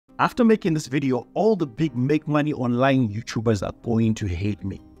After making this video, all the big make money online YouTubers are going to hate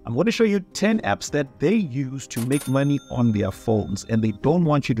me. I'm going to show you 10 apps that they use to make money on their phones, and they don't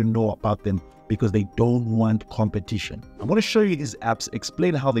want you to know about them because they don't want competition. I'm going to show you these apps,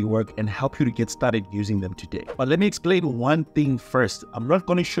 explain how they work, and help you to get started using them today. But let me explain one thing first. I'm not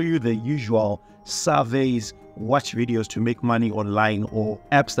going to show you the usual surveys, watch videos to make money online, or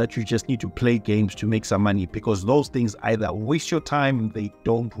apps that you just need to play games to make some money, because those things either waste your time, they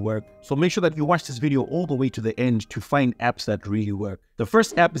don't work. So make sure that you watch this video all the way to the end to find apps that really work. The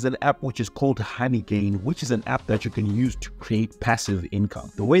first app is an app which is called Honeygain, which is an app that you can use to create passive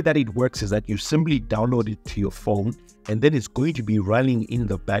income. The way that it works is that you simply download it to your phone, and then it's going to be running in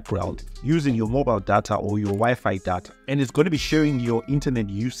the background using your mobile data or your Wi-Fi data. And it's going to be sharing your internet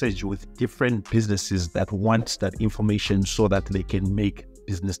usage with different businesses that want that information so that they can make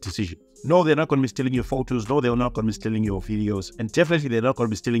business decisions. No, they're not going to be stealing your photos. No, they're not going to be stealing your videos. And definitely they're not going to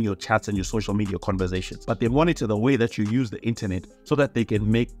be stealing your chats and your social media conversations. But they monitor the way that you use the internet so that they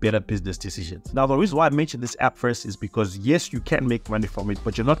can make better business decisions. Now, the reason why I mentioned this app first is because yes, you can make money from it,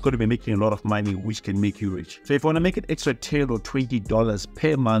 but you're not going to be making a lot of money, which can make you rich. So if you want to make an extra $10 or $20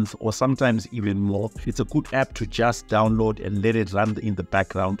 per month, or sometimes even more, it's a good app to just download and let it run in the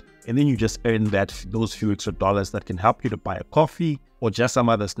background. And then you just earn those few extra dollars that can help you to buy a coffee or just some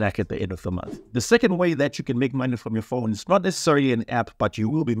other snack at the end of the month. The second way that you can make money from your phone is not necessarily an app, but you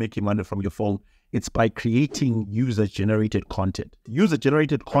will be making money from your phone. It's by creating user-generated content.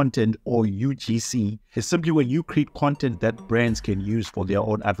 User-generated content, or UGC, is simply when you create content that brands can use for their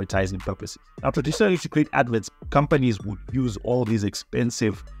own advertising purposes. Now, traditionally, to create adverts, companies would use all these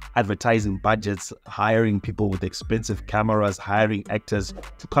expensive advertising budgets, hiring people with expensive cameras, hiring actors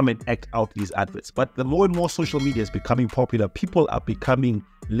to come and act out these adverts. But the more and more social media is becoming popular, people are becoming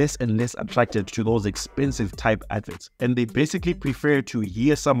less and less attracted to those expensive type adverts. And they basically prefer to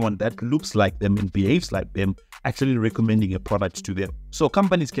hear someone that looks like them and behaves like them actually recommending a product to them. So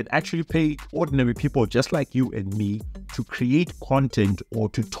companies can actually pay ordinary people just like you and me to create content or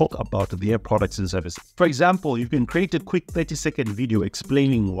to talk about their products and services. For example, you can create a quick 30-second video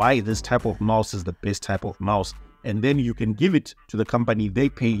explaining why this type of mouse is the best type of mouse. And then you can give it to the company, they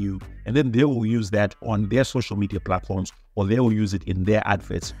pay you, and then they will use that on their social media platforms, or they will use it in their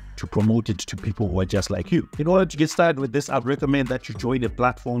adverts to promote it to people who are just like you. In order to get started with this, I'd recommend that you join a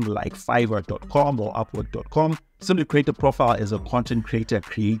platform like Fiverr.com or Upwork.com. Simply create a profile as a content creator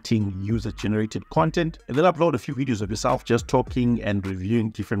creating user-generated content, and then upload a few videos of yourself just talking and reviewing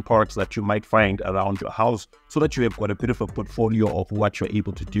different products that you might find around your house, so that you have got a bit of a portfolio of what you're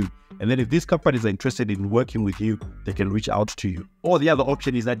able to do. And then if these companies are interested in working with you, they can reach out to you. Or the other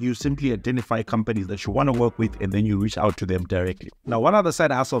option is that you simply identify companies that you want to work with, and then you reach out to them directly. Now, one other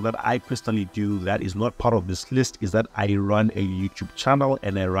side hustle that I personally do that is not part of this list is that I run a YouTube channel,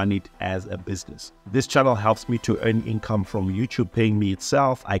 and I run it as a business. This channel helps me to earn income from YouTube paying me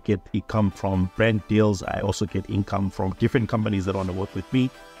itself. I get income from brand deals. I also get income from different companies that want to work with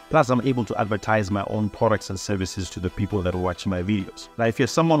me. Plus, I'm able to advertise my own products and services to the people that watch my videos. Now, if you're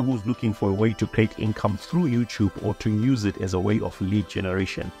someone who's looking for a way to create income through YouTube or to use it as a way of lead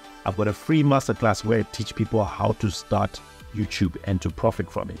generation, I've got a free masterclass where I teach people how to start YouTube and to profit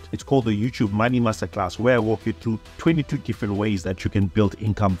from it. It's called the YouTube Money Masterclass, where I walk you through 22 different ways that you can build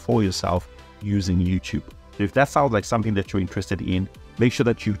income for yourself using YouTube. So if that sounds like something that you're interested in, make sure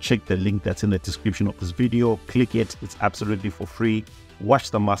that you check the link that's in the description of this video, click it, it's absolutely for free.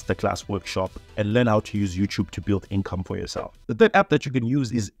 Watch the masterclass workshop and learn how to use YouTube to build income for yourself. The third app that you can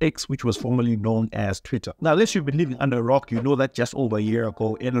use is X, which was formerly known as Twitter. Now, unless you've been living under a rock, you know that just over a year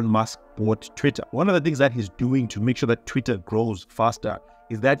ago, Elon Musk bought Twitter. One of the things that he's doing to make sure that Twitter grows faster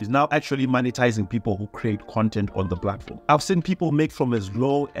is that he's now actually monetizing people who create content on the platform. I've seen people make from as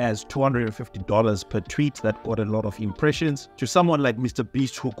low as $250 per tweet that got a lot of impressions, to someone like Mr.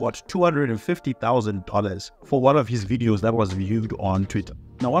 Beast who got $250,000 for one of his videos that was viewed on Twitter.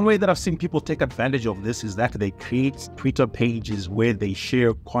 Now, one way that I've seen people take advantage of this is that they create Twitter pages where they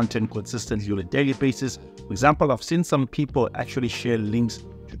share content consistently on a daily basis. For example, I've seen some people actually share links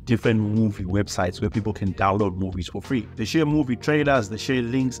to different movie websites where people can download movies for free. They share movie trailers, they share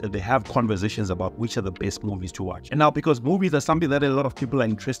links, and they have conversations about which are the best movies to watch. And now, because movies are something that a lot of people are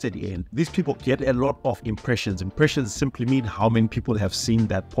interested in, these people get a lot of impressions. Impressions simply mean how many people have seen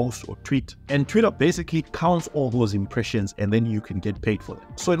that post or tweet. And Twitter basically counts all those impressions, and then you can get paid for them.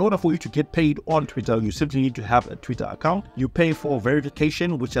 So in order for you to get paid on Twitter, you simply need to have a Twitter account. You pay for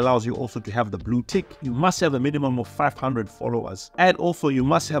verification, which allows you also to have the blue tick. You must have a minimum of 500 followers. And also you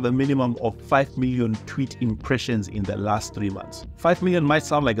must have have a minimum of 5 million tweet impressions in the last 3 months. 5 million might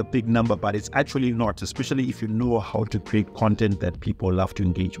sound like a big number, but it's actually not, especially if you know how to create content that people love to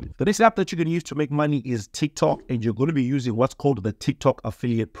engage with. The next app that you can use to make money is TikTok, and you're going to be using what's called the TikTok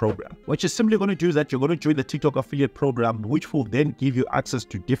affiliate program. What you're simply going to do is that you're going to join the TikTok affiliate program, which will then give you access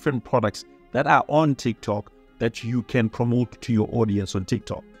to different products that are on TikTok that you can promote to your audience on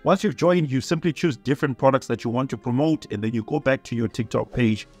TikTok. Once you've joined, you simply choose different products that you want to promote, and then you go back to your TikTok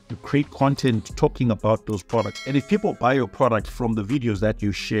page, you create content talking about those products. And if people buy your product from the videos that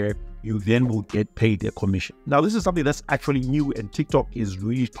you share, you then will get paid a commission. Now, this is something that's actually new, and TikTok is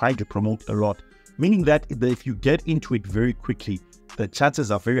really trying to promote a lot, meaning that if you get into it very quickly, the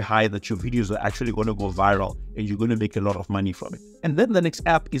chances are very high that your videos are actually going to go viral and you're going to make a lot of money from it. And then the next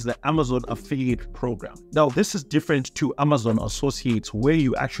app is the Amazon affiliate program. Now, this is different to Amazon Associates, where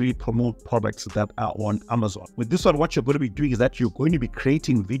you actually promote products that are on Amazon. With this one, what you're going to be doing is that you're going to be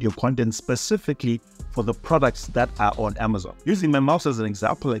creating video content specifically for the products that are on Amazon. Using my mouse as an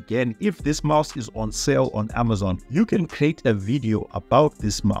example again, if this mouse is on sale on Amazon, you can create a video about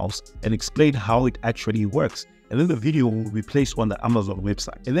this mouse and explain how it actually works. And then the video will be placed on the Amazon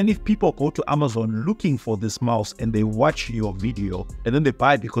website. And then if people go to Amazon looking for this mouse and they watch your video and then they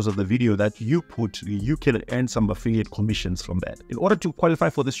buy because of the video that you put, you can earn some affiliate commissions from that. In order to qualify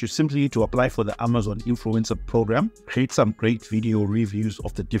for this, you simply need to apply for the Amazon Influencer Program, create some great video reviews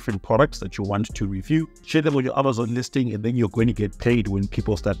of the different products that you want to review, share them on your Amazon listing, and then you're going to get paid when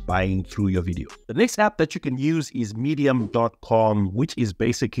people start buying through your video. The next app that you can use is Medium.com, which is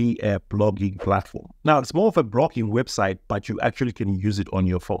basically a blogging platform. Now, it's more of a blogging website, but you actually can use it on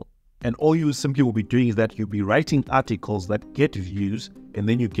your phone. And all you simply will be doing is that you'll be writing articles that get views, and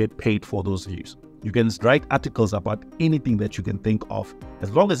then you get paid for those views. You can write articles about anything that you can think of,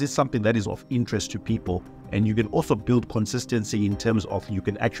 as long as it's something that is of interest to people. And you can also build consistency in terms of you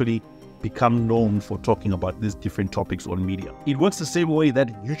can actually become known for talking about these different topics on media. It works the same way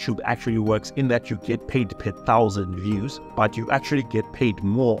that YouTube actually works, in that you get paid per 1,000 views, but you actually get paid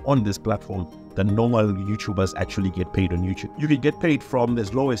more on this platform than normal YouTubers actually get paid on YouTube. You can get paid from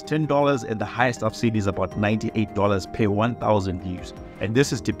as low as $10, and the highest I've seen is about $98 per 1,000 views. And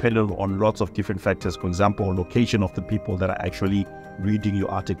this is dependent on lots of different factors. For example, location of the people that are actually reading your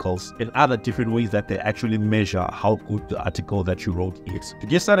articles, and other different ways that they actually measure how good the article that you wrote is. To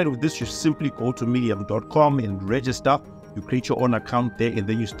get started with this, you simply go to Medium.com and register. You create your own account there, and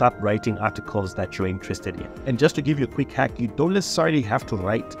then you start writing articles that you're interested in. And just to give you a quick hack, you don't necessarily have to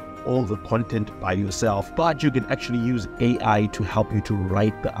write all the content by yourself, but you can actually use AI to help you to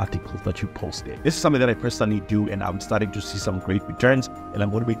write the articles that you post there. This is something that I personally do, and I'm starting to see some great returns, and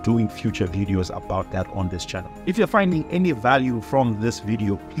I'm going to be doing future videos about that on this channel. If you're finding any value from this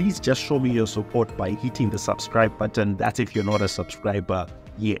video, please just show me your support by hitting the subscribe button. That's if you're not a subscriber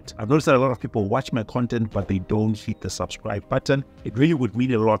yet. I've noticed that a lot of people watch my content, but they don't hit the subscribe button. It really would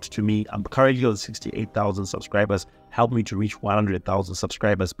mean a lot to me. I'm currently on 68,000 subscribers. Help me to reach 100,000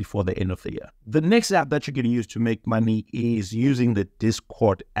 subscribers before the end of the year. The next app that you're going to use to make money is using the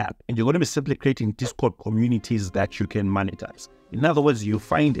Discord app. And you're going to be simply creating Discord communities that you can monetize. In other words, you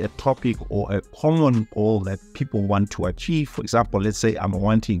find a topic or a common goal that people want to achieve. For example, let's say I'm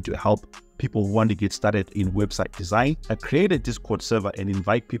wanting to help people who want to get started in website design. I create a Discord server and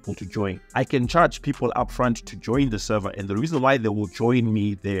invite people to join. I can charge people upfront to join the server, and the reason why they will join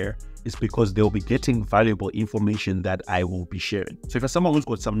me there is because they'll be getting valuable information that I will be sharing. So if you're someone who's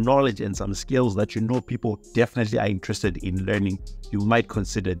got some knowledge and some skills that you know people definitely are interested in learning, you might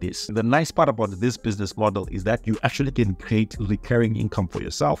consider this. The nice part about this business model is that you actually can create recurring income for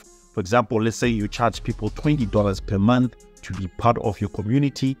yourself. For example, let's say you charge people $20 per month to be part of your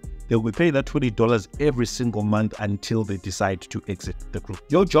community. They'll be paying that $20 every single month until they decide to exit the group.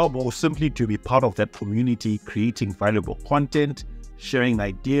 Your job will simply to be part of that community, creating valuable content, sharing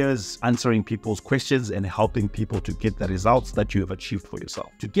ideas, answering people's questions, and helping people to get the results that you have achieved for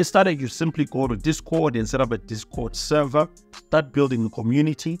yourself. To get started, you simply go to Discord and set up a Discord server, start building a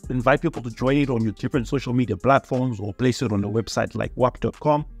community, invite people to join it on your different social media platforms, or place it on a website like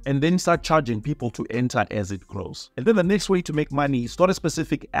Wap.com, and then start charging people to enter as it grows. And then the next way to make money is not a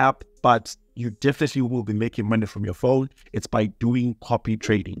specific app, but you definitely will be making money from your phone. It's by doing copy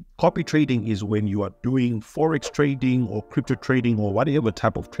trading. Copy trading is when you are doing Forex trading or crypto trading or whatever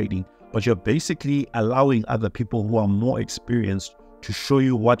type of trading, but you're basically allowing other people who are more experienced to show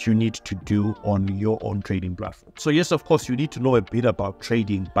you what you need to do on your own trading platform. So yes, of course, you need to know a bit about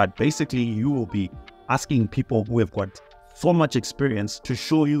trading, but basically you will be asking people who have got so much experience to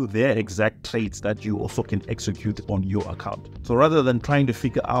show you their exact trades that you also can execute on your account. So rather than trying to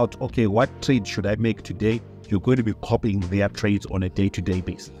figure out, okay, what trade should I make today, you're going to be copying their trades on a day-to-day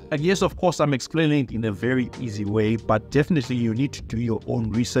basis. And yes, of course, I'm explaining it in a very easy way, but definitely you need to do your own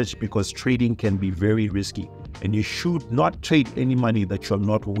research because trading can be very risky. And you should not trade any money that you're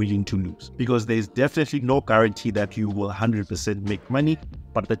not willing to lose, because there's definitely no guarantee that you will 100% make money,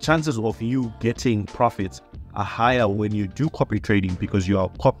 but the chances of you getting profits are higher when you do copy trading because you are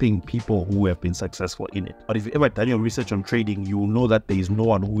copying people who have been successful in it. But if you've ever done your research on trading, you will know that there is no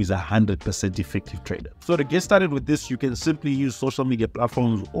one who is 100% effective trader. So to get started with this, you can simply use social media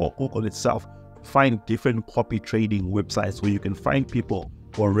platforms or Google itself to find different copy trading websites where you can find people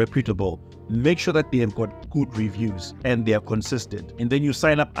who are reputable. Make sure that they have got good reviews and they are consistent, and then you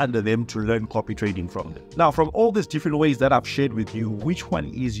sign up under them to learn copy trading from them. Now, from all these different ways that I've shared with you, which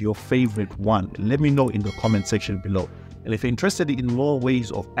one is your favorite one? Let me know in the comment section below. And if you're interested in more ways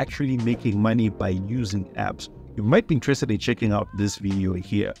of actually making money by using apps, you might be interested in checking out this video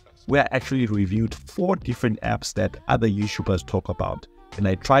here, where I actually reviewed 4 different apps that other YouTubers talk about, and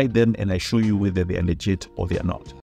I tried them and I show you whether they are legit or they are not.